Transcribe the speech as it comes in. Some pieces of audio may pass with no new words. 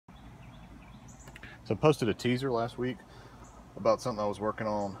So I posted a teaser last week about something I was working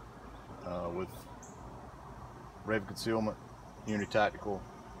on with Raven Concealment, Unity Tactical,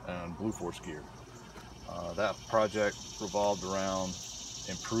 and Blue Force gear. That project revolved around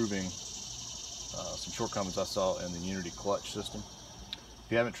improving some shortcomings I saw in the Unity clutch system.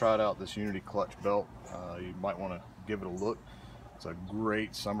 If you haven't tried out this Unity clutch belt, you might want to give it a look. It's a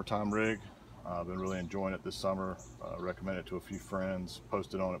great summertime rig. I've been really enjoying it this summer. Recommended it to a few friends,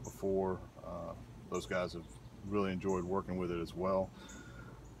 posted on it before. Those guys have really enjoyed working with it as well.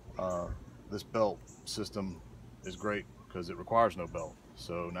 This belt system is great because it requires no belt.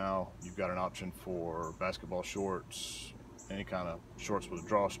 So now you've got an option for basketball shorts, any kind of shorts with a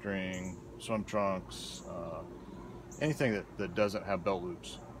drawstring, swim trunks, anything that doesn't have belt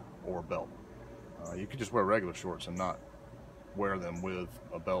loops or a belt. You could just wear regular shorts and not wear them with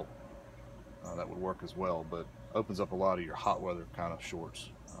a belt. That would work as well, but opens up a lot of your hot weather kind of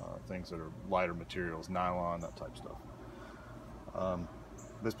shorts, things that are lighter materials, nylon, that type stuff.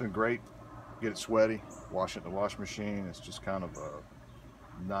 It's been great. Get it sweaty, wash it in the wash machine. It's just kind of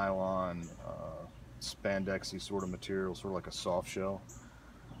a nylon, spandexy sort of material, sort of like a soft shell.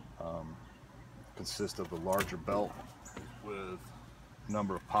 Consists of the larger belt with a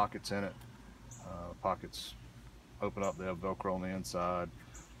number of pockets in it. Pockets open up, they have Velcro on the inside.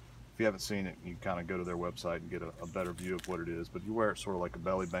 If you haven't seen it, you can kind of go to their website and get a better view of what it is. But you wear it sort of like a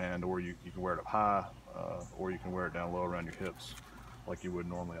belly band, or you can wear it up high, or you can wear it down low around your hips like you would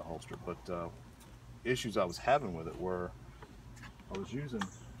normally a holster. But issues I was having with it were I was using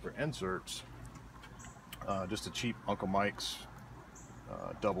for inserts just a cheap Uncle Mike's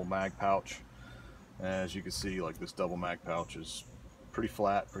double mag pouch. As you can see, like, this double mag pouch is pretty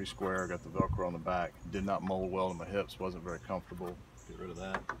flat, pretty square. Got the Velcro on the back. Did not mold well to my hips. Wasn't very comfortable. Get rid of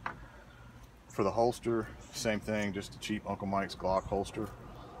that. For the holster, same thing. Just a cheap Uncle Mike's Glock holster.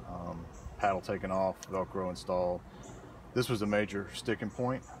 Paddle taken off, Velcro installed. This was a major sticking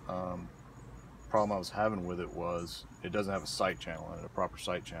point. Problem I was having with it was it doesn't have a sight channel in it, a proper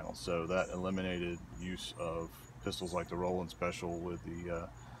sight channel. So that eliminated use of pistols like the Roland Special with the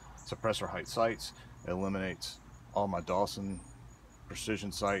suppressor height sights. It eliminates all my Dawson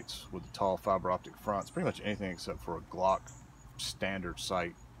precision sights with the tall fiber optic fronts. Pretty much anything except for a Glock standard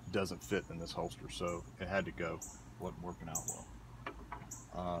sight doesn't fit in this holster, so it had to go. Wasn't working out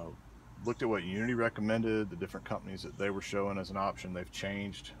well. Looked at what Unity recommended, the different companies that they were showing as an option. They've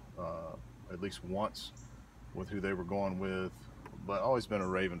changed at least once with who they were going with, but always been a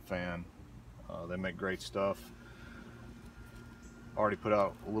Raven fan. They make great stuff. Already put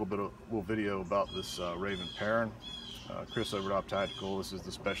out a little video about this Raven Perrin. Chris over at Tactical, this is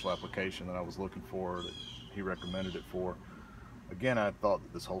the special application that I was looking for, that he recommended it for. Again, I thought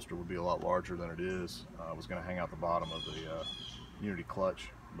that this holster would be a lot larger than it is. I was going to hang out the bottom of the Unity clutch,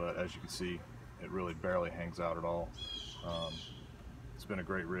 but as you can see, it really barely hangs out at all. It's been a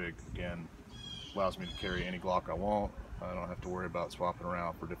great rig. Again, allows me to carry any Glock I want. I don't have to worry about swapping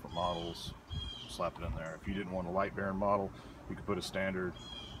around for different models. Slap it in there. If you didn't want a light bearing model, you could put a standard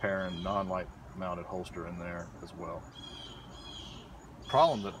Perrin non-light mounted holster in there as well.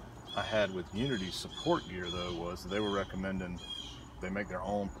 Problem that I had with Unity's support gear though was they were recommending they make their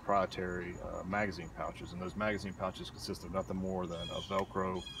own proprietary magazine pouches, and those magazine pouches consist of nothing more than a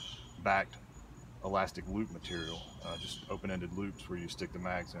Velcro backed elastic loop material, just open-ended loops where you stick the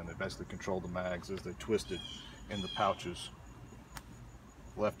mags in. They basically control the mags as they twisted in the pouches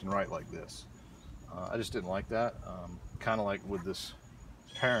left and right like this. I just didn't like that. Kind of like with this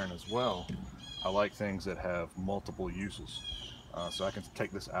Perrin as well, I like things that have multiple uses. So I can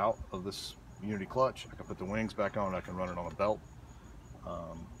take this out of this Unity clutch, I can put the wings back on, I can run it on a belt.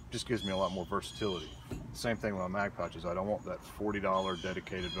 Just gives me a lot more versatility. Same thing with my mag pouches. I don't want that $40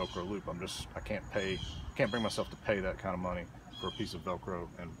 dedicated Velcro loop. I can't bring myself to pay that kind of money for a piece of Velcro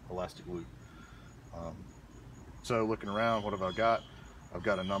and elastic loop. So looking around, what have I got? I've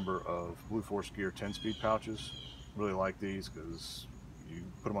got a number of Blue Force gear 10-speed pouches. Really like these because you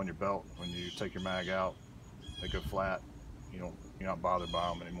put them on your belt. When you take your mag out, they go flat. You're not bothered by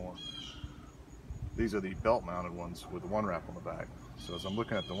them anymore. These are the belt mounted ones with the one wrap on the back. So as I'm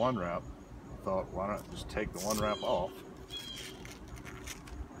looking at the one wrap, I thought, why not just take the one wrap off,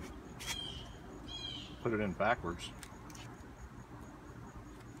 put it in backwards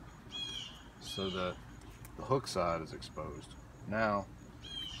so that the hook side is exposed. Now,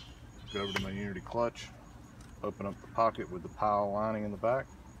 go over to my Unity clutch, open up the pocket with the pile lining in the back.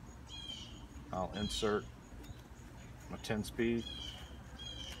 I'll insert my 10-speed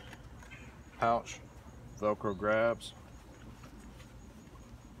pouch, Velcro grabs.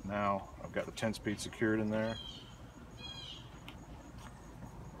 Now I've got the 10-speed secured in there.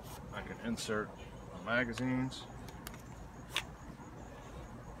 I can insert magazines.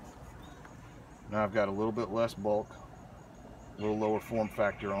 Now I've got a little bit less bulk, a little lower form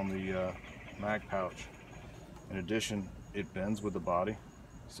factor on the mag pouch. In addition, it bends with the body,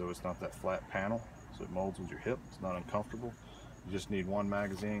 so it's not that flat panel, so it molds with your hip. It's not uncomfortable. You just need one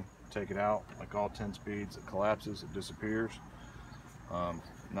magazine, take it out, like all 10 speeds, it collapses, it disappears.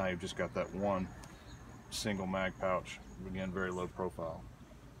 Now you've just got that one single mag pouch, again very low profile.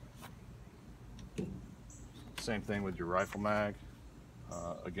 Same thing with your rifle mag.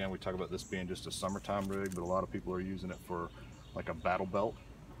 Again, we talk about this being just a summertime rig, but a lot of people are using it for like a battle belt,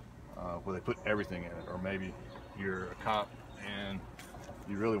 where they put everything in it. Or maybe you're a cop and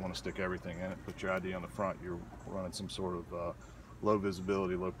you really want to stick everything in it, put your ID on the front, you're running some sort of low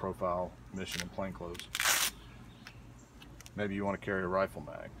visibility, low profile mission in plain clothes. Maybe you want to carry a rifle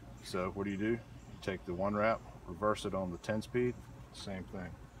mag. So what do? You take the one wrap, reverse it on the 10 speed, same thing.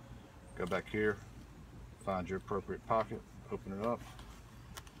 Go back here, find your appropriate pocket, open it up,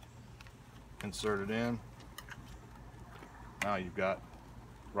 insert it in. Now you've got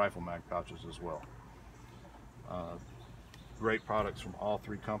rifle mag pouches as well. Great products from all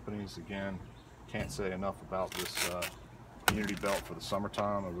three companies. Again, can't say enough about this Unity belt for the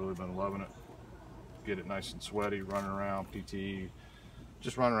summertime. I've really been loving it. Get it nice and sweaty, running around, PT,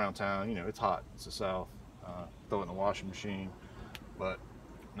 just running around town. You know, it's hot, it's the South. Throw it in the washing machine, but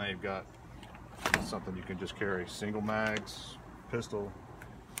now you've got something you can just carry. Single mags, pistol,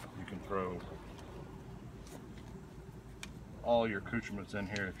 you can throw all your accoutrements in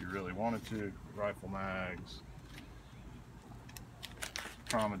here if you really wanted to. Rifle mags,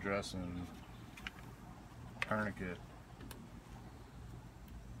 trauma dressing, tourniquet,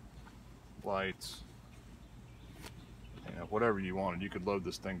 lights, you know, whatever you wanted. You could load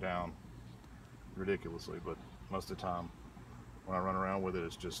this thing down ridiculously, but most of the time when I run around with it,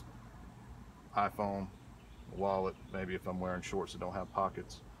 it's just iPhone, wallet, maybe if I'm wearing shorts that don't have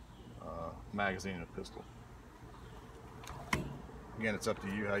pockets, magazine, and a pistol. Again, it's up to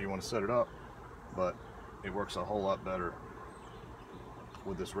you how you want to set it up, but it works a whole lot better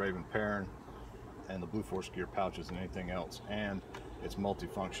with this Raven pairing and the Blue Force gear pouches than anything else, and it's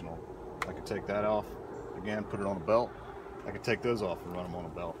multifunctional. I could take that off, again, put it on a belt. I could take those off and run them on a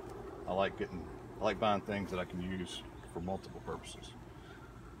belt. I like buying things that I can use for multiple purposes.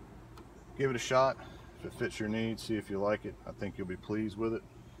 Give it a shot. If it fits your needs, see if you like it. I think you'll be pleased with it.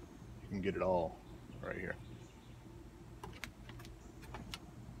 You can get it all right here.